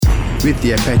With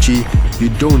the Apache, you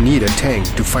don't need a tank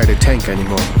to fight a tank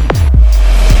anymore.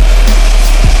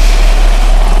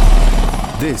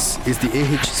 This is the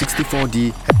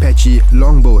AH-64D Apache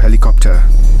Longbow helicopter.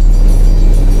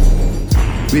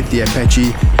 With the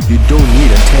Apache, you don't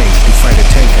need a tank to fight a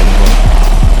tank anymore.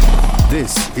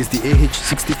 This is the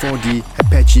AH-64D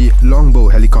Apache Longbow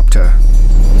helicopter.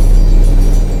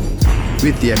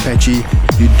 With the Apache,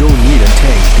 you don't need a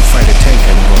tank to fight a tank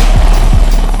anymore.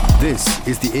 This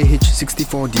is the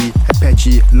AH-64D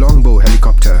Apache Longbow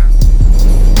helicopter.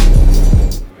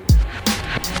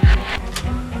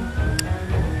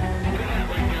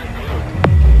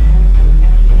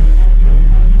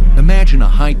 Imagine a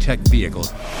high-tech vehicle.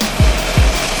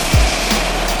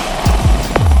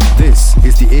 This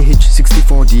is the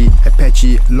AH-64D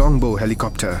Apache Longbow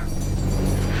helicopter.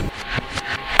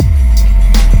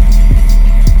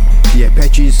 The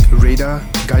Apache's radar,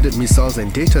 guided missiles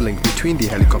and data link between the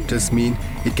helicopters mean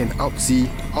it can outsee,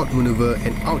 outmaneuver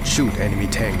and outshoot enemy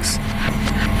tanks.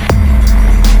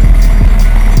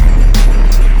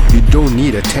 You don't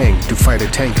need a tank to fight a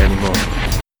tank anymore.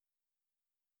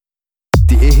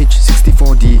 The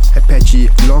AH-64D Apache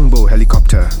Longbow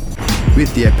helicopter.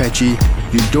 With the Apache,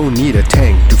 you don't need a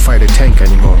tank to fight a tank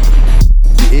anymore.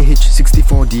 The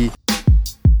AH-64D.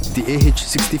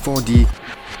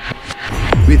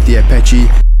 With the Apache,